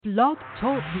Blog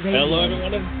Talk Radio. Hello,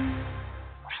 everyone.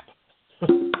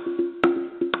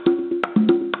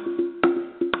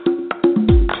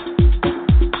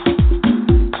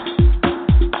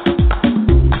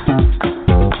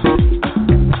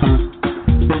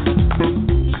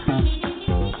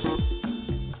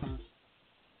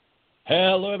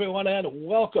 Hello, everyone, and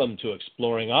welcome to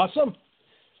Exploring Awesome.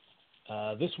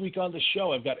 This week on the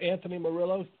show, I've got Anthony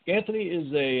Murillo. Anthony is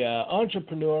a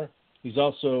entrepreneur. He's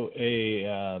also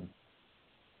a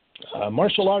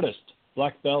martial artist,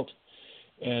 black belt,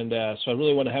 and so I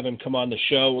really want to have him come on the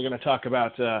show. We're going to talk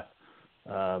about a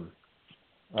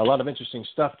lot of interesting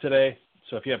stuff today.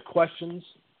 So if you have questions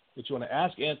that you want to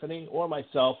ask Anthony or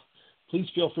myself, please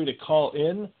feel free to call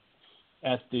in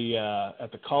at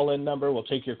the call-in number. We'll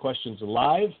take your questions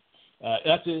live.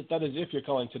 That is if you're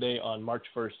calling today on March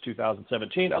 1st,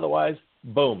 2017. Otherwise,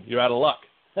 boom, you're out of luck.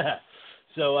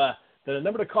 So the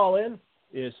number to call in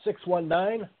is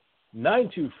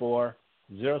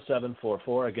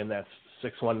 619-924-0744. Again, that's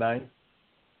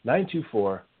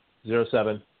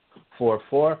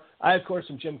 619-924-0744. I, of course,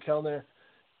 am Jim Kellner,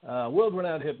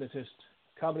 world-renowned hypnotist,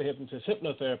 comedy hypnotist,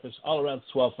 hypnotherapist, all-around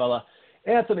swell fella.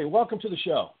 Anthony, welcome to the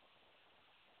show.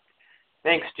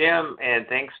 Thanks, Jim, and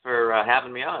thanks for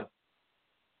having me on.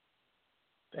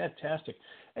 Fantastic.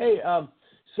 Hey,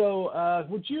 so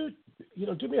would you,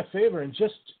 do me a favor and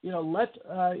just, let,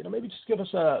 maybe just give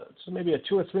us maybe a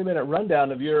 2 or 3 minute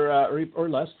rundown of your, or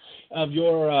less, of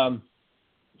your,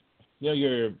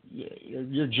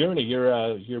 your journey,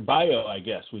 your bio, I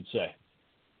guess we'd say.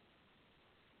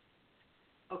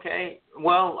 Okay.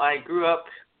 Well, I grew up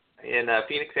in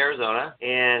Phoenix, Arizona,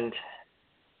 and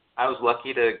I was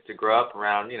lucky to grow up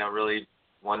around, really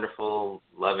wonderful,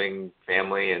 loving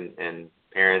family and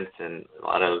parents and a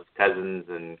lot of cousins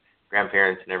and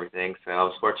grandparents and everything. So I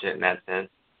was fortunate in that sense.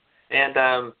 And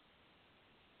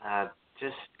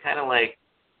just kind of like,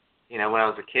 when I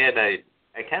was a kid, I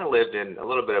kind of lived in a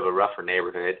little bit of a rougher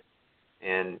neighborhood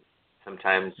and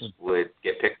sometimes would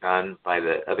get picked on by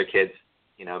the other kids,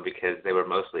 because they were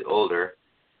mostly older.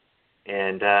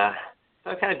 And so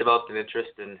I kind of developed an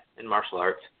interest in martial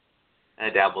arts. I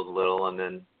dabbled a little and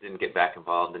then didn't get back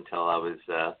involved until I was,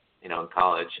 in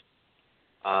college.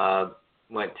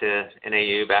 Went to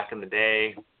NAU back in the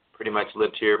day, pretty much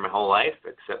lived here my whole life,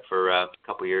 except for a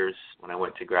couple years when I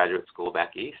went to graduate school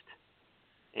back east.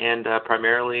 And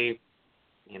primarily,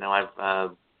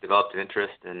 I've developed an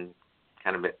interest in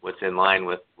kind of what's in line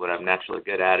with what I'm naturally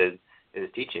good at is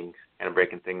teaching, kind of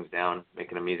breaking things down,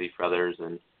 making them easy for others.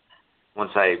 And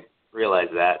once I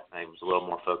realized that, I was a little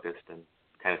more focused and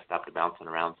kind of stopped bouncing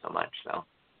around so much. So,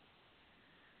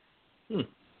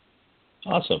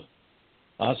 Awesome.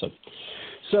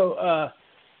 So,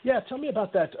 tell me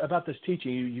about this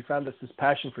teaching. You found this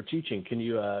passion for teaching. Can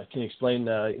you explain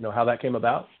how that came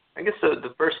about? I guess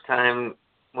the first time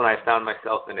when I found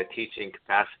myself in a teaching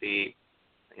capacity,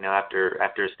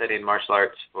 after studying martial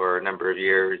arts for a number of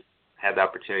years, had the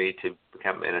opportunity to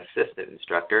become an assistant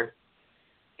instructor,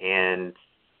 and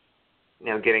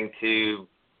getting to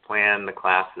plan the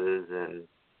classes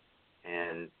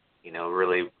and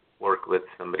really work with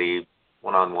somebody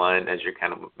one-on-one as you're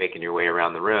kind of making your way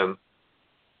around the room.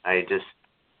 I just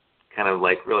kind of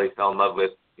really fell in love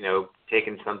with,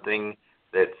 taking something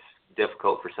that's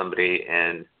difficult for somebody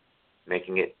and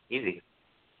making it easy.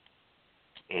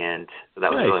 And so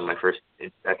that was really my first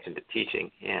introduction to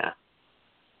teaching. Yeah.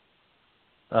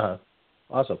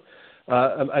 Awesome.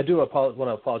 I do want to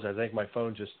apologize. I think my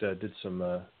phone just did some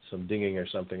dinging or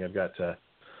something. I've got an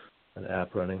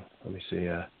app running. Let me see.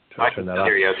 Try to turn that off.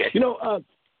 Hear you okay.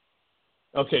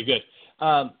 Okay, good.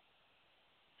 I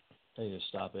need to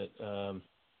stop it.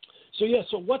 So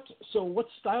what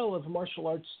style of martial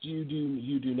arts do you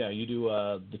do now? You do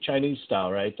the Chinese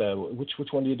style, right? Which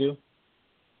one do you do?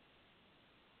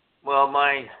 Well,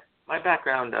 my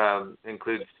background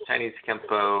includes Chinese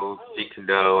Kempo, Jeet Kune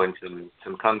Do, and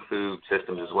some Kung Fu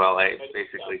systems as well. I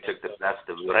basically took the best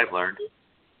of what I've learned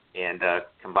and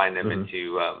combined them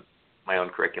into my own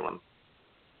curriculum.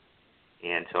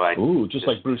 And so just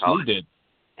like Bruce Lee did.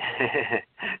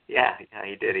 yeah,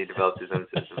 he did. He developed his own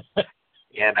system.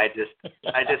 And I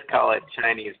just call it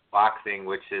Chinese boxing,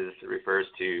 which refers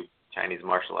to Chinese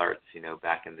martial arts,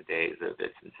 back in the days of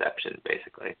its inception,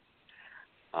 basically.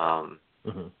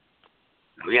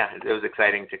 Yeah, it was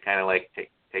exciting to kind of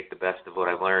take the best of what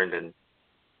I've learned and,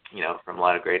 from a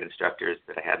lot of great instructors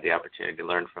that I had the opportunity to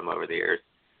learn from over the years,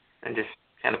 and just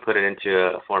kind of put it into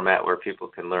a format where people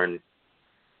can learn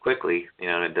quickly,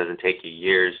 and it doesn't take you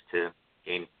years to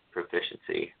gain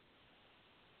proficiency.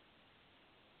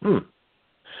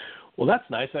 Well, that's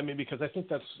nice. I mean, because I think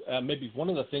that's maybe one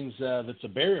of the things that's a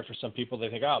barrier for some people. They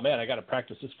think, oh man, I got to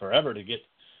practice this forever to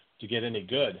get any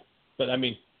good. But I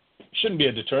mean, shouldn't be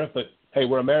a deterrent. But hey,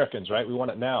 we're Americans, right? We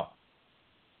want it now.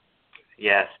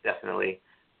 Yes, definitely.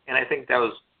 And I think that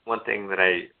was one thing that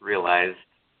I realized,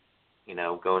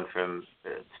 going from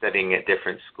studying at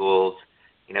different schools.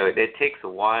 It takes a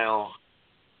while.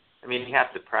 I mean, you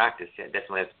have to practice. You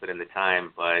definitely have to put in the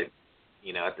time. But,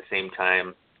 at the same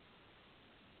time,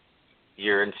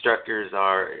 your instructors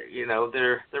are,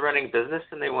 they're running a business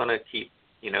and they want to keep,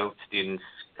 students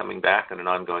coming back on an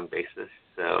ongoing basis.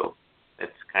 So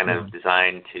it's kind of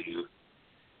designed to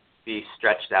be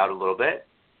stretched out a little bit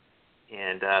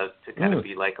and to kind of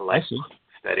be like a life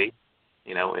study,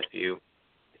 if you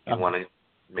want to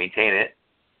maintain it.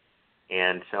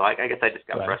 And so I guess I just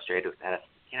got frustrated with that.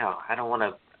 I don't want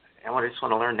to. I just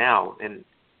want to learn now. And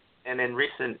in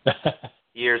recent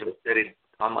years, I've studied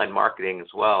online marketing as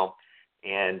well.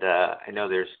 And I know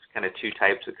there's kind of two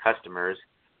types of customers.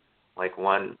 Like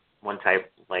one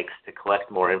type likes to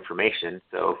collect more information.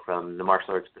 So from the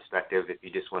martial arts perspective, if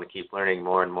you just want to keep learning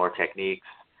more and more techniques,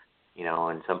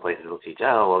 and some places will teach,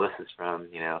 this is from,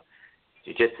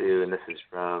 jiu-jitsu, and this is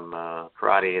from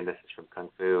karate, and this is from kung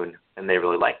fu, and they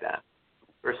really like that.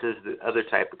 Versus the other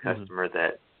type of customer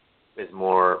that is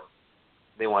more,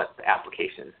 they want the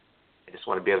application. They just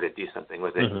want to be able to do something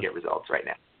with it and get results right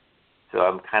now. So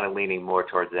I'm kind of leaning more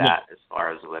towards that as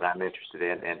far as what I'm interested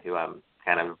in and who I'm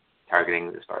kind of targeting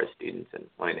as far as students and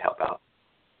wanting to help out.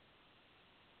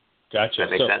 Gotcha. Does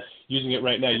that make sense? Using it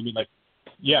right now, you mean like,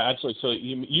 yeah, absolutely. So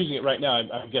using it right now,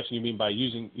 I'm guessing you mean by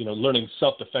using, learning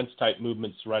self-defense type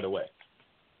movements right away.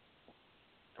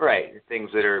 Right.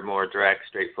 Things that are more direct,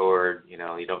 straightforward, you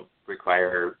don't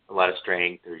require a lot of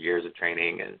strength or years of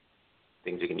training and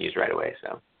things you can use right away.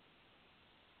 So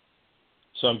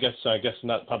I guess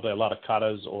not probably a lot of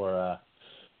katas or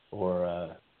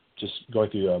just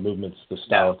going through movements, the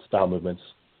style movements.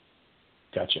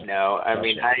 Gotcha. No, I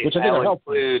mean,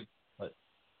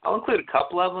 I'll include a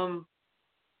couple of them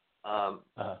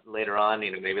later on,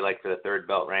 maybe like for the third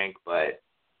belt rank, but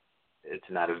it's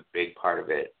not a big part of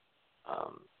it.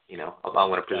 I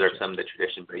want to preserve some of the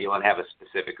tradition, but you want to have a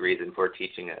specific reason for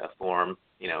teaching a form,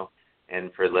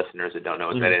 and for listeners that don't know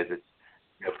what that is, it's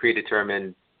a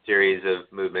predetermined series of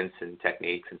movements and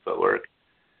techniques and footwork,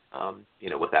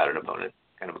 without an opponent,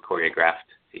 kind of a choreographed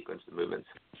sequence of movements.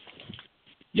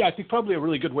 Yeah, I think probably a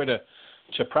really good way to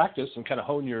practice and kind of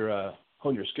hone your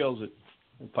skills at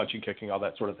punching, kicking, all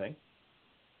that sort of thing.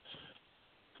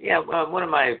 Yeah, one of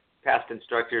my past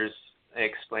instructors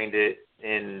explained it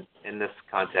in this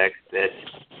context that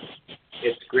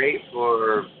it's great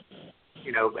for,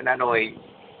 not only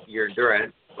your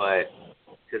endurance, but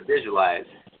to visualize.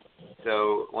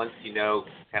 So once you know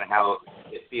kind of how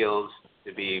it feels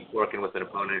to be working with an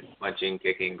opponent, punching,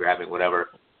 kicking, grabbing, whatever,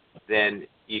 then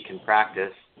you can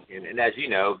practice. And as you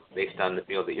know, based on the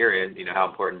field that you're in, how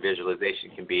important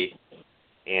visualization can be.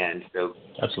 And so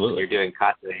absolutely, when you're doing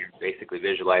kata, you're basically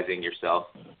visualizing yourself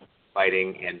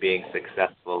fighting and being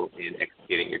successful in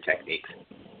executing your techniques.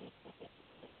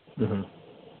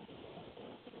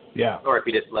 Yeah. Or if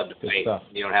you just love to fight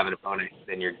and you don't have an opponent,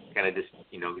 then you're kind of just,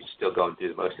 you're still going through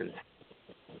the motions.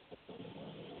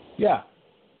 Yeah.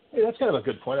 Hey, that's kind of a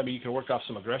good point. I mean, you can work off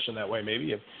some aggression that way maybe.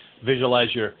 You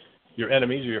visualize your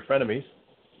enemies or your frenemies.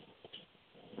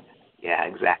 Yeah,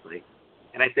 exactly.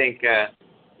 And I think,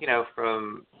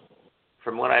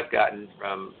 from what I've gotten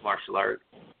from martial art,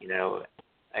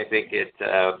 I think it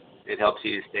helps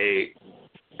you stay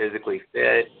physically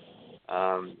fit.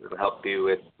 It'll help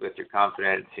you with your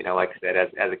confidence. Like I said,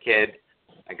 as a kid,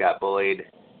 I got bullied,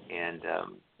 and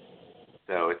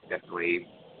so it's definitely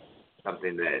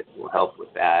something that will help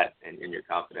with that and your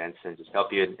confidence and just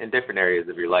help you in different areas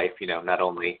of your life. Not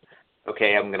only,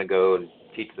 okay, I'm going to go and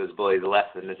teach those bullies a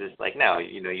lesson. It's just like, no,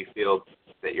 you feel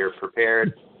that you're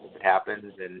prepared if it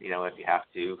happens, and, if you have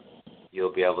to,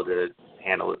 you'll be able to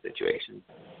handle the situation.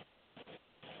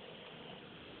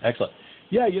 Excellent.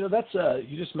 Yeah, that's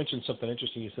you just mentioned something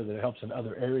interesting. You said that it helps in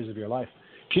other areas of your life.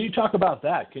 Can you talk about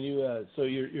that? Can you? So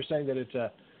you're saying that it's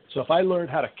so if I learned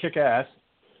how to kick ass,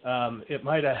 it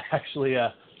might actually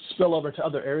spill over to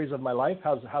other areas of my life.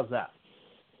 How's that?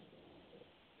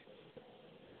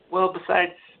 Well,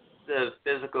 besides the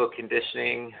physical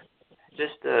conditioning,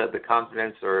 just the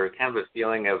confidence or kind of a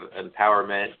feeling of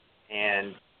empowerment,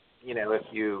 and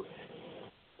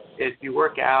if you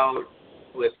work out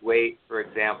with weight, for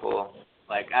example,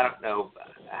 like I don't know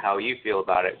how you feel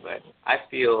about it, but I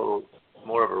feel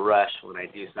more of a rush when I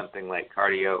do something like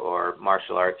cardio or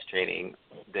martial arts training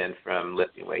than from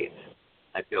lifting weights.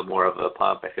 I feel more of a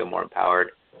pump. I feel more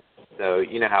empowered. So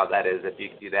you know how that is. If you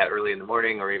do that early in the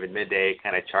morning or even midday, it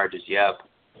kind of charges you up.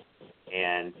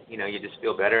 And, you just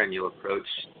feel better, and you'll approach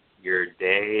your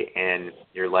day and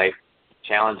your life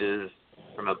challenges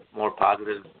from a more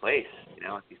positive place,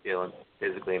 if you feel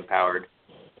physically empowered.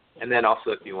 And then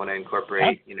also if you want to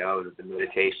incorporate, the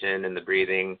meditation and the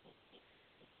breathing,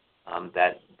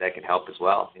 that can help as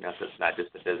well, so it's not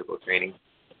just the physical training.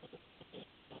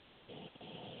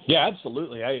 Yeah,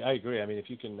 absolutely. I agree. I mean, if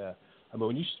you can,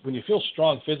 when you feel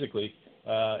strong physically,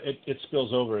 it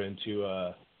spills over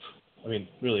into,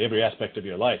 really every aspect of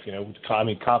your life,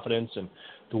 confidence and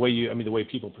the way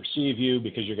people perceive you,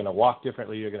 because you're going to walk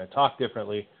differently, you're going to talk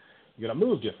differently, you're going to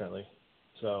move differently.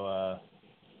 So,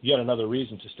 yet another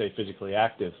reason to stay physically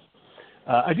active.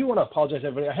 I do want to apologize,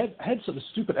 everybody. I had some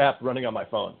stupid app running on my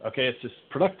phone. Okay, it's this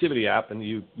productivity app, and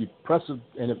you press it,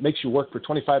 and it makes you work for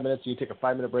 25 minutes, and you take a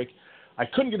 5-minute break. I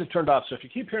couldn't get it turned off, so if you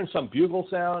keep hearing some bugle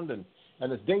sound and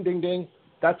this ding, ding, ding,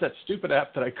 that's that stupid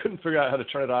app that I couldn't figure out how to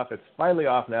turn it off. It's finally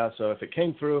off now, so if it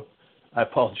came through, I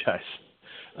apologize.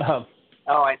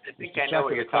 I think I know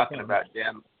what you're talking about,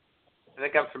 Jim. I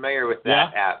think I'm familiar with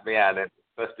that app. Yeah, that's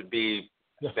supposed to be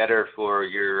better for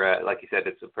your, like you said,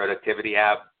 it's a productivity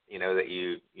app, that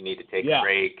you need to take a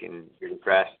break and you're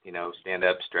depressed, stand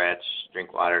up, stretch,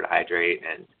 drink water to hydrate.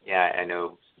 And, I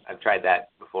know I've tried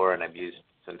that before, and I've used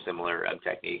some similar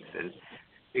techniques. And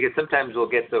because sometimes we'll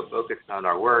get so focused on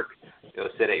our work, you'll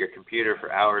sit at your computer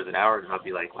for hours and hours, and I'll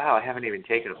be like, wow, I haven't even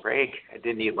taken a break. I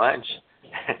didn't eat lunch.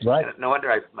 Right. No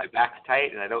wonder my back's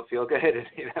tight and I don't feel good,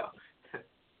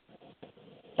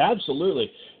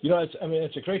 Absolutely.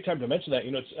 It's a great time to mention that.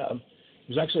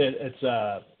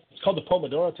 It's called the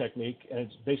Pomodoro technique, and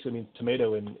it basically means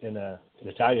tomato in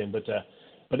Italian. But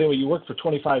anyway, you work for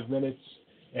 25 minutes,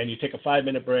 and you take a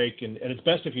 5-minute break, and it's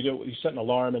best if you set an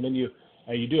alarm, and then you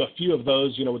do a few of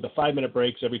those, with the 5-minute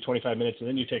breaks every 25 minutes, and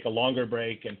then you take a longer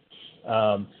break. And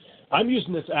I'm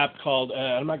using this app called,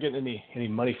 I'm not getting any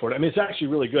money for it. It's actually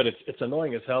really good. It's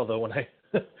annoying as hell, though, when I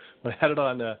when I had it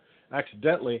on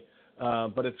accidentally.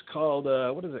 But it's called,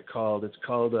 what is it called? It's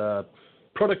called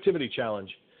Productivity Challenge.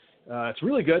 It's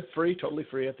really good, free, totally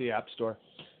free at the App Store.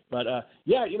 But, I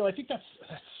think that's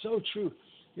so true.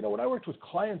 When I worked with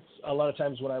clients, a lot of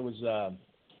times when I was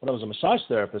a massage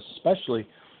therapist, especially,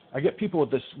 I get people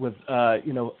with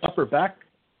upper back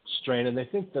strain, and they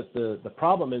think that the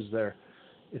problem is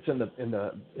it's in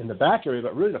the back area,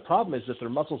 but really the problem is that their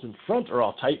muscles in front are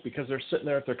all tight because they're sitting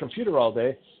there at their computer all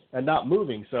day and not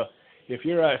moving. So if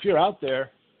you're out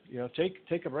there,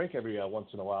 take a break every once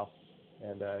in a while,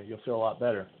 and you'll feel a lot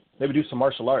better. Maybe do some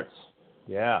martial arts.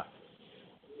 Yeah.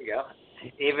 There you go.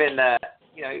 Even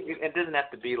it doesn't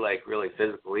have to be like really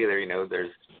physical either.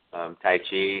 There's Tai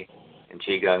Chi and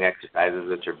Qigong exercises,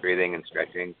 which are breathing and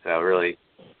stretching. So really,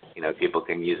 people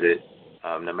can use it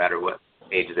no matter what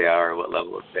age they are or what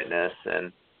level of fitness.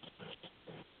 And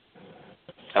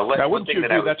wouldn't you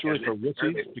agree that's really for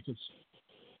wussies? Because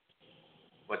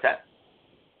what's that?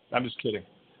 I'm just kidding.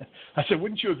 I said,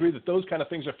 wouldn't you agree that those kind of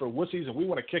things are for wussies and we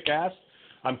want to kick ass?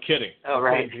 I'm kidding. Oh,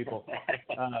 right. I'm kidding, people.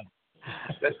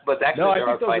 But actually, there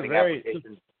are fighting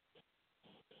applications.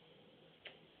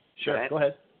 Sure, go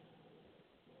ahead.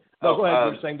 No, go ahead.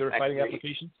 You were saying there are fighting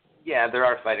applications? Yeah, there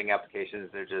are fighting applications.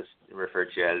 They're just referred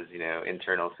to as,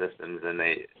 internal systems, and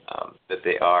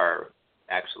they are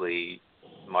actually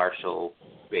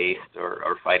martial-based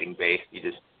or fighting-based. You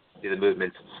just do the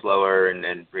movements slower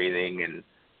and breathing, and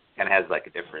kind of has like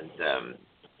a different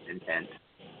intent.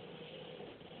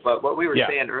 But what we were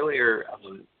saying earlier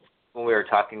when we were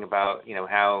talking about,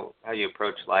 how you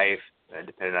approach life,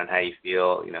 depending on how you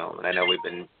feel, and I know we've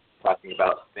been talking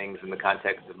about things in the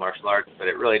context of martial arts, but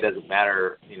it really doesn't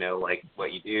matter, like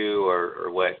what you do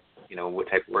or what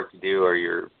type of work you do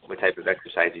or what type of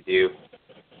exercise you do.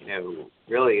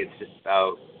 Really it's just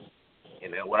about,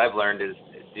 what I've learned is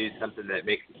do something that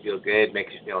makes you feel good,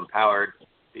 makes you feel empowered,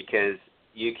 because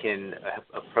you can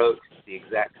approach the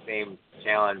exact same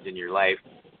challenge in your life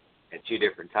at 2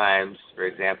 different times. For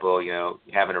example, you're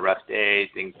having a rough day,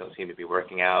 things don't seem to be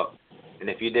working out, and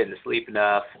if you didn't sleep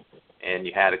enough and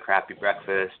you had a crappy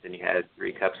breakfast and you had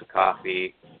 3 cups of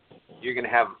coffee, you're going to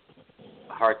have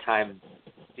a hard time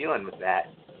dealing with that,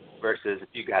 versus if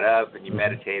you got up and you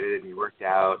meditated and you worked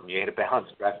out and you ate a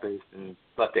balanced breakfast and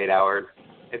slept 8 hours.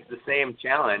 It's the same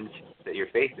challenge that you're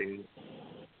facing,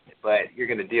 but you're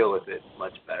going to deal with it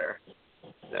much better.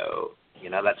 So,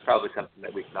 that's probably something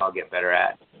that we can all get better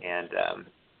at. And,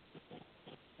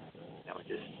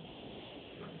 just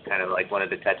kind of like wanted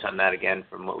to touch on that again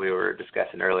from what we were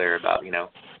discussing earlier about,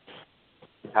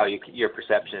 how your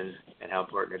perception and how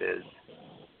important it is.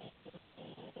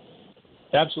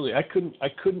 Absolutely. I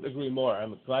couldn't agree more.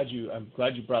 I'm glad you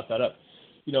brought that up.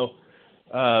 You know,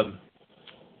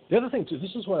 the other thing too,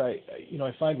 this is what I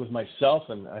find with myself,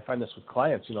 and I find this with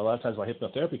clients, a lot of times my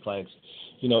hypnotherapy clients,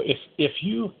 if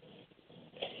you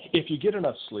get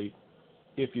enough sleep,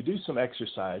 if you do some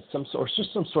exercise, or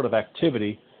just some sort of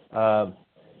activity,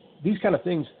 these kind of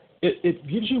things, it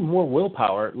gives you more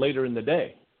willpower later in the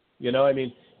day.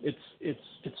 It's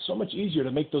so much easier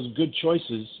to make those good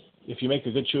choices if you make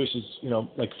the good choices,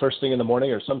 like first thing in the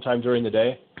morning or sometime during the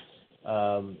day.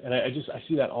 And I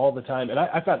see that all the time. And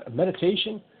I found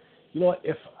meditation,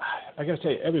 if I got to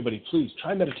tell you, everybody, please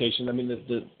try meditation. I mean,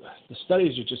 the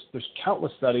studies are there's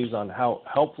countless studies on how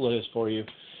helpful it is for you.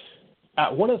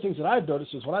 One of the things that I've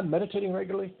noticed is when I'm meditating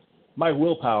regularly, my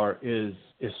willpower is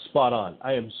spot on.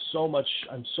 I'm so much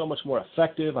more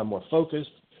effective. I'm more focused.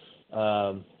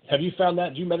 Have you found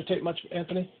that? Do you meditate much,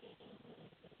 Anthony?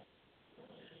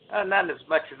 Not as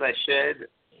much as I should,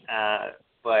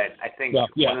 but I think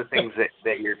one of the things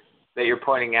that you're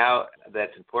pointing out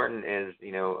that's important is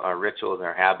our rituals,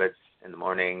 our habits in the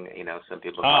morning. Some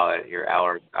people call it your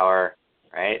hour of power,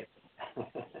 right?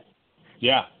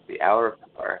 Yeah. The hour of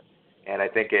power, and I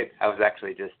think I was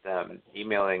actually just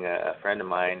emailing a friend of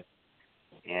mine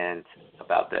and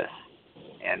about this,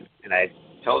 and I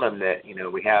told him that you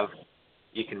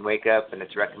can wake up and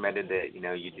it's recommended that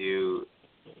you do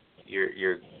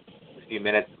your few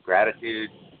minutes of gratitude,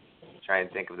 try and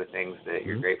think of the things that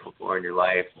you're grateful for in your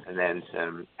life, and then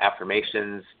some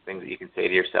affirmations, things that you can say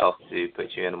to yourself to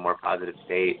put you in a more positive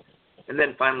state, and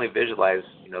then finally visualize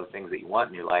the things that you want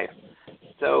in your life.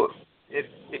 So if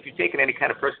you've taken any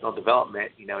kind of personal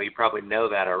development, you probably know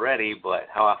that already, but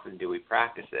how often do we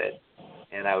practice it?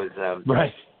 And I was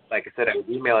right. Like I said, I was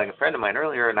emailing a friend of mine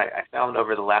earlier, and I found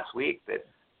over the last week that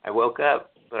I woke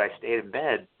up, but I stayed in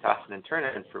bed tossing and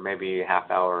turning for maybe a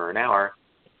half hour or an hour.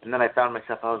 And then I found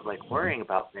myself, I was like worrying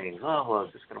about things. Oh, well,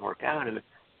 is this going to work out? And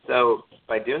so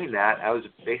by doing that, I was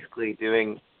basically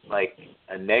doing like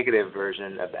a negative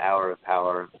version of the hour of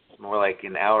power, more like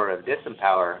an hour of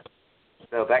disempower.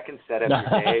 So that can set up your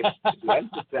day to be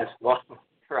unsuccessful,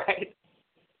 right?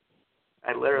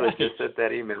 I literally just sent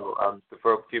that email a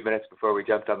few minutes before we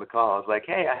jumped on the call. I was like,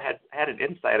 hey, I had an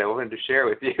insight I wanted to share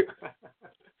with you.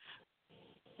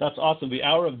 That's awesome. The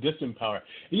hour of disempower.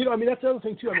 That's the other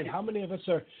thing too. How many of us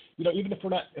are, even if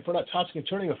we're not tossing and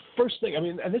turning, the first thing,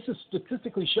 and this is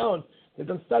statistically shown, they've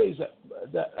done studies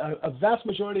that a vast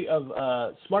majority of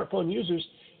smartphone users,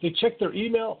 they check their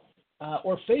email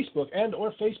or Facebook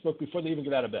before they even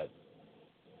get out of bed.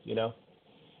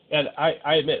 And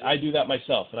I admit I do that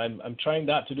myself, and I'm trying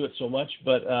not to do it so much,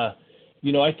 but I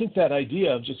think that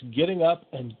idea of just getting up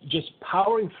and just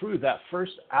powering through that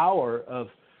first hour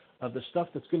of the stuff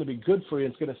that's going to be good for you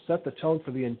and it's going to set the tone for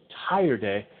the entire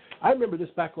day. I remember this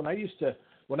back when I used to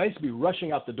be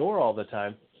rushing out the door all the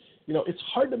time. It's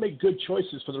hard to make good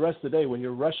choices for the rest of the day when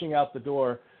you're rushing out the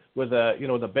door with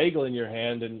a bagel in your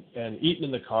hand and eating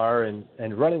in the car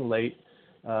and running late.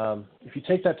 If you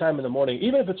take that time in the morning,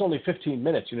 even if it's only 15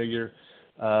 minutes,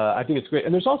 I think it's great.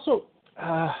 And there's also,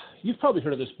 you've probably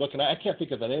heard of this book, and I can't think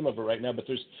of the name of it right now, but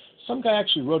there's some guy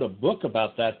actually wrote a book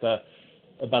about that,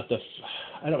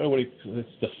 I don't know it's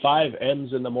the 5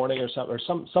 M's in the morning or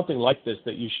something like this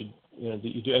that you should, that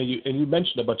you do. And you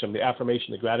mentioned a bunch of them, the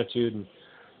affirmation, the gratitude,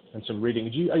 and some reading.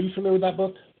 Are you familiar with that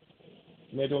book?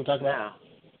 You know what I'm talking about?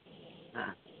 No.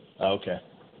 Oh, okay.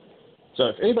 So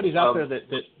if anybody's out there that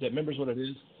remembers what it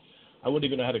is, I wouldn't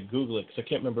even know how to Google it because I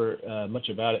can't remember much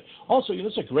about it. Also,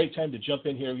 this is a great time to jump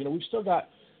in here. We've still got,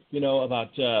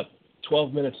 about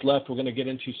 12 minutes left. We're going to get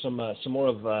into some more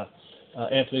of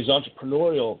Anthony's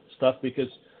entrepreneurial stuff because,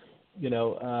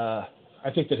 I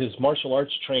think that his martial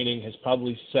arts training has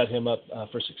probably set him up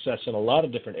for success in a lot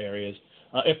of different areas,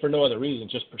 if for no other reason,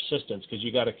 just persistence, because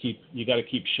you got to keep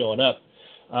showing up.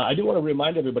 I do want to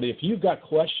remind everybody, if you've got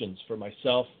questions for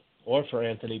myself or for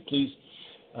Anthony, please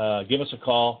give us a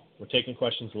call. We're taking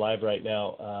questions live right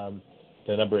now.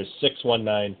 The number is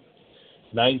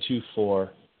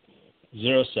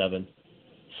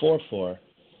 619-924-0744.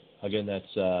 Again,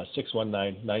 that's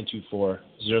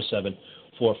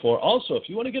 619-924-0744. Also, if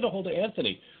you want to get a hold of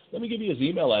Anthony, let me give you his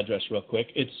email address real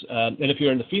quick. It's and if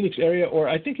you're in the Phoenix area, or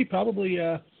I think he probably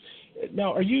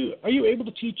now, are you able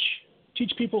to teach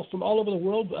people from all over the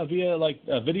world via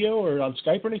video or on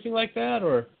Skype or anything like that,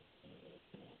 or?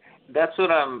 That's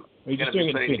what I'm going to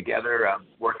be putting together. I'm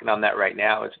working on that right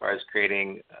now as far as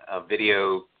creating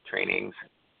video trainings.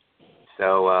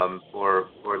 So for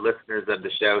listeners of the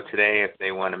show today, if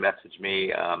they want to message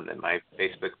me in my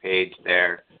Facebook page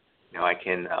there, I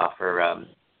can offer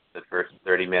the first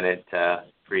 30-minute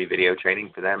free video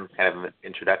training for them, kind of an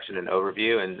introduction and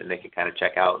overview, and they can kind of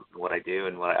check out what I do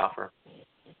and what I offer.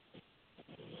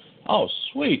 Oh,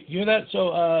 sweet! You hear that?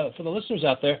 So for the listeners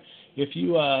out there, if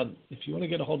you want to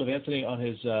get a hold of Anthony on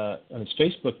his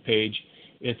Facebook page,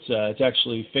 it's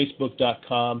actually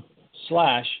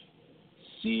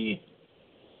facebook.com/CM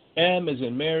as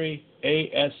in Mary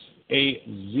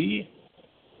ASAZ,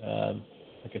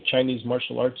 like a Chinese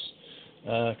martial arts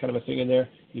kind of a thing in there.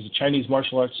 He's a Chinese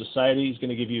martial arts society. He's going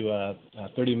to give you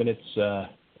 30 minutes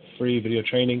free video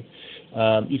training.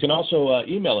 You can also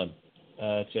email him.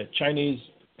 It's at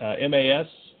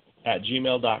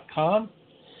ChineseMAS@gmail.com.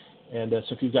 And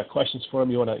so if you've got questions for him,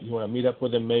 you want to meet up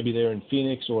with him, maybe there in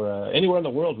Phoenix or anywhere in the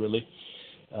world, really,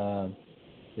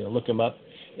 look him up.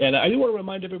 And I do want to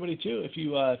remind everybody too, if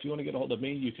you want to get a hold of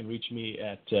me, you can reach me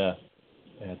at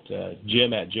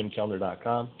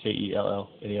Jim@JimKellner.com,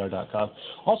 KELLNER.com.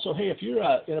 Also, hey, if you're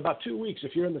in about 2 weeks,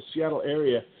 if you're in the Seattle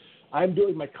area, I'm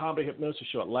doing my comedy hypnosis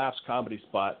show at Laughs Comedy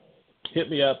Spot. Hit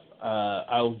me up.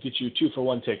 I'll get you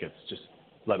 2-for-1 tickets. Just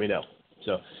let me know.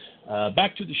 So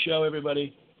back to the show,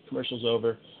 everybody. Commercial's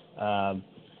over.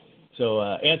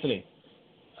 Anthony,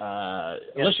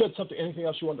 unless you had anything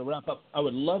else you wanted to wrap up, I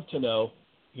would love to know,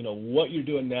 what you're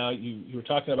doing now. You were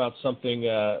talking about something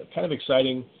kind of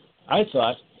exciting. I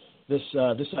thought this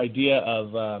idea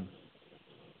of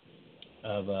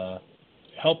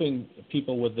helping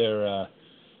people with their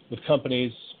with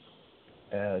companies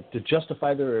to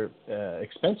justify their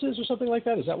expenses or something like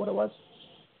that. Is that what it was?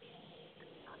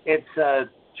 It's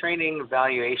training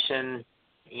evaluation,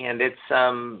 and it's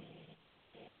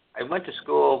I went to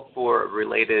school for a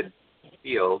related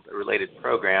field, a related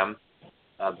program,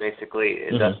 basically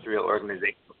industrial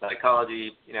organizational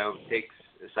psychology. Takes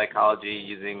psychology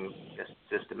using a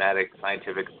systematic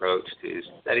scientific approach to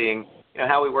studying,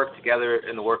 how we work together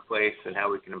in the workplace and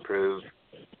how we can improve.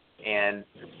 And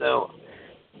so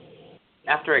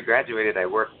after I graduated, I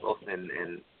worked both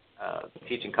in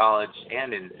teaching college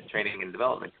and in training and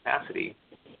development capacity.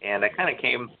 And I kind of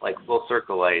came full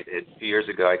circle. A few years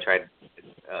ago, I tried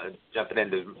jumping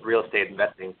into real estate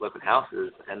investing, flipping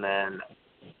houses. And then,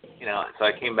 so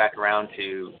I came back around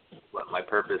to what my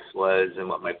purpose was and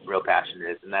what my real passion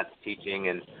is, and that's teaching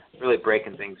and really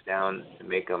breaking things down to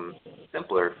make them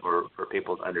simpler for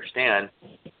people to understand.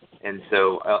 And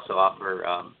so I also offer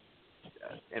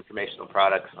informational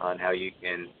products on how you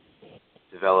can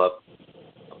develop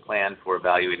a plan for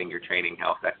evaluating your training,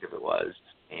 how effective it was,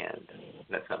 and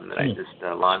that's something that I just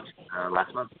launched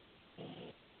last month.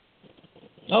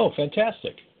 Oh,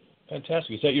 fantastic.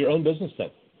 Fantastic. Is that your own business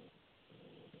then?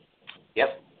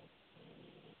 Yep.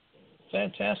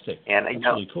 Fantastic. And that's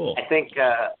really cool. I think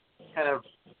kind of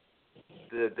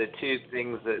the two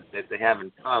things that they have in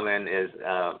common is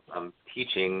I'm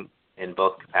teaching in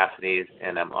both capacities,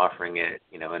 and I'm offering it,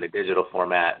 in a digital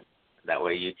format. That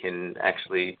way you can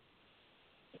actually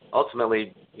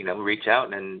ultimately, reach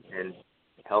out and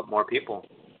help more people,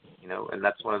 and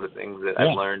that's one of the things that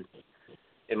I've learned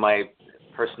in my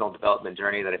personal development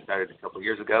journey that I started a couple of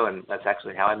years ago, and that's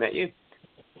actually how I met you.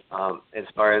 As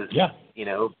far as,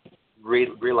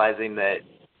 realizing that,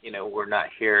 we're not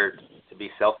here to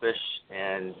be selfish,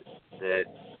 and that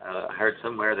I heard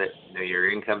somewhere that, your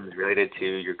income is related to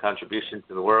your contribution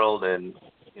to the world, and,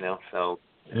 so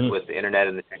with the internet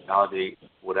and the technology,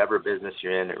 whatever business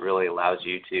you're in, it really allows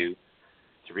you to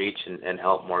reach and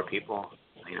help more people,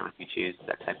 if you choose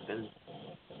that type of business.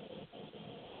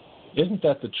 Isn't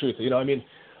that the truth?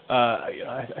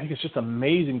 I think it's just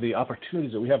amazing the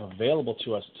opportunities that we have available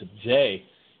to us today,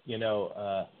 and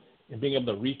being able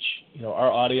to reach,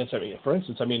 our audience. For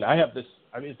instance, I have this,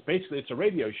 it's a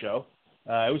radio show.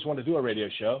 I always wanted to do a radio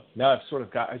show. Now I sort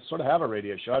of have a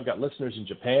radio show. I've got listeners in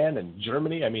Japan and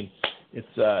Germany.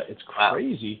 It's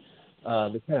crazy,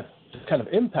 the kind of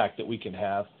impact that we can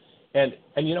have. And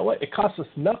you know what? It costs us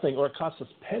nothing, or it costs us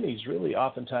pennies, really,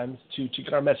 oftentimes, to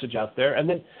get our message out there. And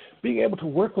then being able to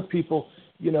work with people,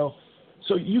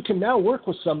 so you can now work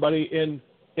with somebody in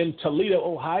Toledo,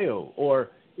 Ohio, or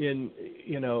in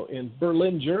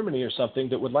Berlin, Germany, or something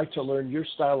that would like to learn your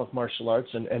style of martial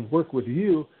arts and work with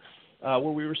you, where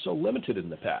we were so limited in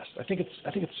the past. I think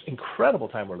it's incredible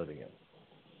time we're living in.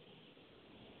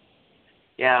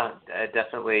 Yeah,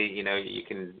 definitely. You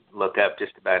can look up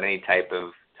just about any type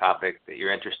of topic that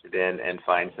you're interested in and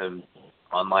find some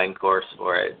online course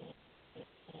for it.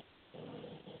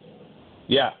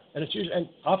 Yeah, and and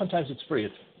oftentimes it's free.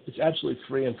 It's absolutely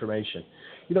free information.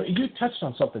 You touched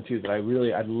on something too that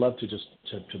I'd love to just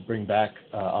to bring back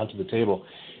onto the table.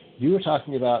 You were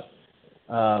talking about,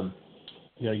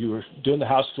 you were doing the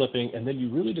house flipping, and then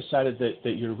you really decided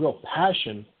that your real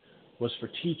passion was for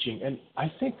teaching. And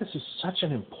I think this is such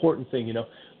an important thing. You know,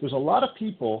 there's a lot of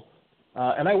people,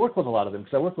 and I work with a lot of them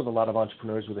because I work with a lot of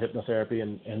entrepreneurs with hypnotherapy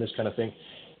and this kind of thing.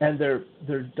 And they're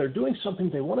doing something.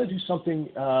 They want to do something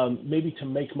maybe to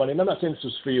make money. And I'm not saying this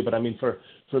is for you, but I mean for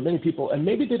many people. And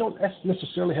maybe they don't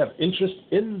necessarily have interest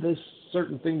in this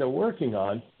certain thing they're working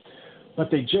on, but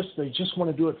they just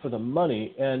want to do it for the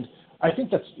money. And I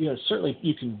think that's, you know, certainly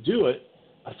you can do it.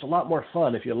 It's a lot more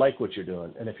fun if you like what you're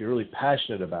doing and if you're really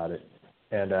passionate about it.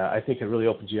 And I think it really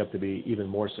opens you up to be even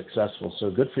more successful. So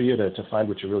good for you to find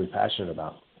what you're really passionate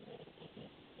about.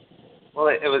 Well,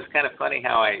 it was kind of funny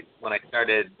how when I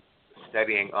started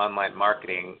studying online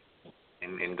marketing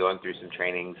and going through some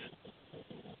trainings,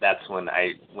 that's when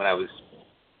I was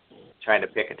trying to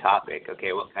pick a topic.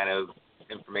 Okay, what kind of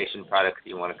information products do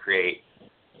you want to create?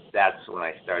 That's when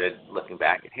I started looking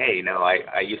back at, hey, you know,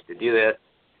 I used to do this,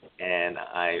 and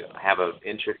I have an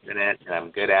interest in it, and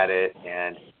I'm good at it,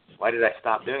 and why did I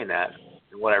stop doing that?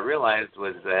 And what I realized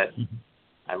was that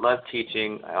I love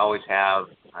teaching. I always have.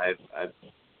 I've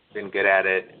been good at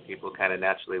it. People kind of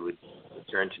naturally would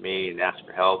turn to me and ask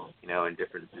for help, you know, in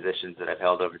different positions that I've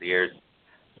held over the years.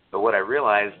 But what I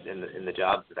realized in the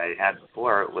jobs that I had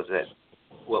before was that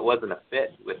what wasn't a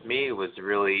fit with me was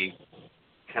really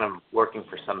kind of working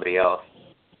for somebody else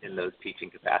in those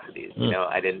teaching capacities. You know,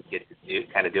 I didn't get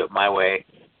to do it my way,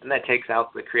 and that takes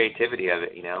out the creativity of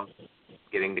it, you know,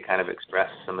 getting to kind of express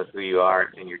some of who you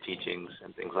are in your teachings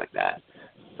and things like that.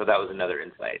 So that was another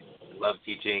insight. I love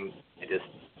teaching. I just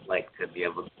like to be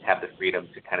able to have the freedom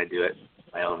to kind of do it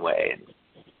my own way.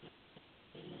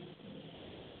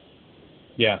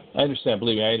 Yeah, I understand.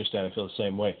 Believe me, I understand. I feel the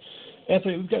same way.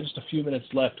 Anthony, we've got just a few minutes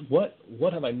left. What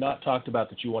have I not talked about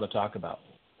that you want to talk about?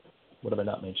 What have I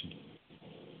not mentioned?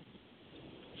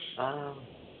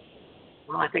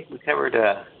 Well, I think we covered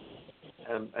a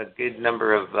good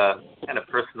number of kind of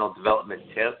personal development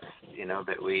tips, you know,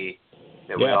 that we've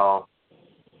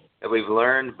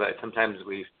learned, but sometimes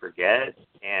we forget.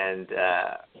 And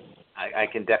I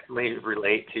can definitely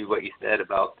relate to what you said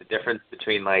about the difference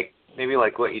between maybe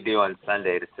what you do on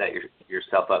Sunday to set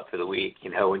yourself up for the week.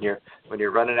 You know, when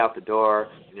you're running out the door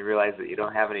and you realize that you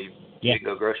don't have any, you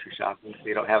go grocery shopping, so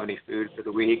you don't have any food for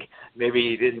the week. Maybe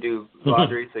you didn't do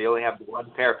laundry, so you only have one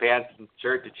pair of pants and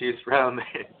shirt to choose from.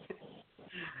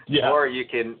 Or you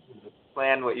can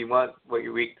plan what you want, what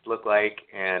your week to look like,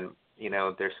 and you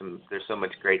know, there's so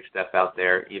much great stuff out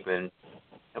there, even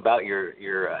about your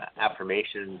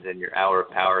affirmations and your hour of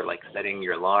power, like setting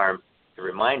your alarm to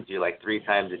remind you 3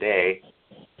 times a day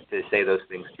to say those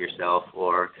things to yourself,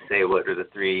 or say what are the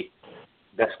 3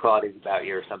 best qualities about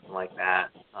you or something like that.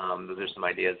 Those are some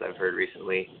ideas I've heard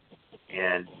recently.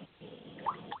 And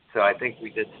so I think we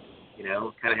just, you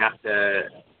know, kind of have to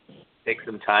take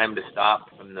some time to stop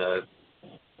from the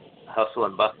hustle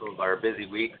and bustle of our busy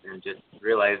weeks and just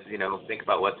realize, you know, think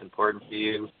about what's important to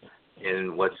you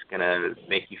and what's going to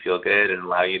make you feel good and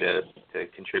allow you to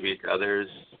contribute to others,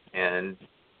 and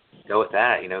go with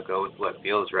that, you know, go with what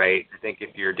feels right. I think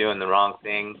if you're doing the wrong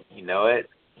thing, you know it,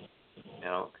 you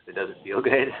know, because it doesn't feel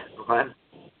good, for one,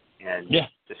 and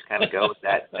just kind of go with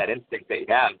that instinct that you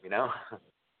have, you know.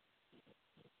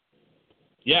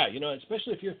 Yeah, you know,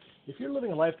 especially if you're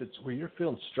living a life that's where you're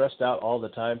feeling stressed out all the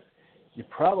time, you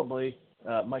probably,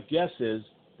 my guess is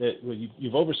that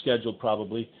you've overscheduled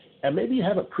probably, and maybe you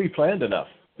haven't pre-planned enough,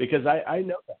 because I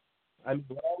know that. I mean,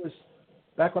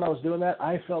 back when I was doing that,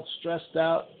 I felt stressed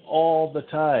out all the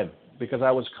time because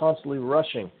I was constantly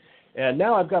rushing. And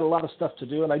now I've got a lot of stuff to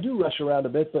do, and I do rush around a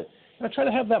bit, but I try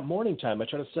to have that morning time. I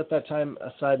try to set that time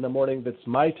aside in the morning that's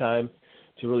my time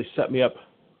to really set me up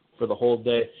for the whole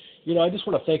day. You know, I just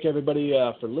want to thank everybody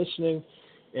for listening,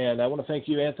 and I want to thank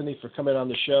you, Anthony, for coming on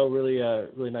the show. Really,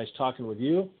 really nice talking with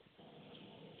you.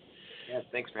 Yeah,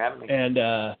 thanks for having me. And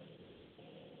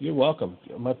you're welcome.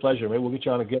 My pleasure. Maybe we'll get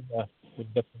you on again.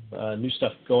 We've got some new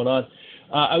stuff going on.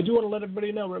 I do want to let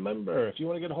everybody know, remember, if you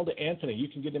want to get a hold of Anthony, you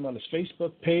can get him on his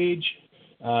Facebook page.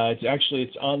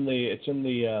 It's in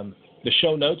the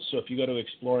show notes. So if you go to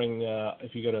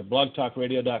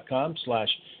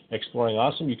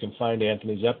blogtalkradio.com/exploringawesome, you can find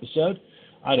Anthony's episode.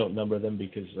 I don't number them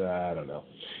because I don't know.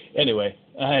 Anyway,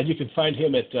 you can find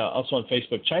him at also on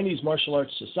Facebook, Chinese Martial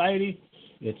Arts Society.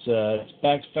 It's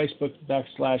Facebook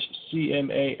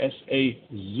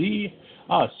 /CMASAZ.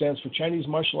 It stands for Chinese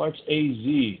Martial Arts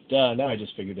AZ. Duh, now I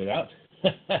just figured it out.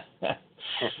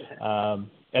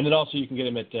 And then also you can get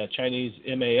him at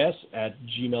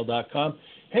ChineseMAS@gmail.com.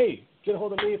 Hey, get a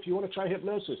hold of me if you want to try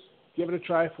hypnosis. Give it a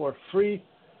try for free.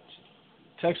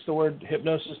 Text the word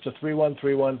hypnosis to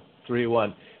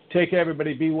 313131. Take care,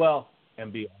 everybody. Be well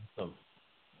and be awesome.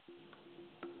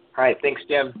 All right. Thanks,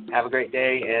 Jim. Have a great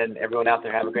day, and everyone out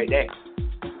there have a great day.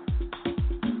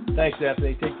 Thanks,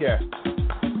 Anthony. Take care.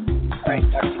 All right.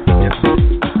 Talk to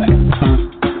you, Jim.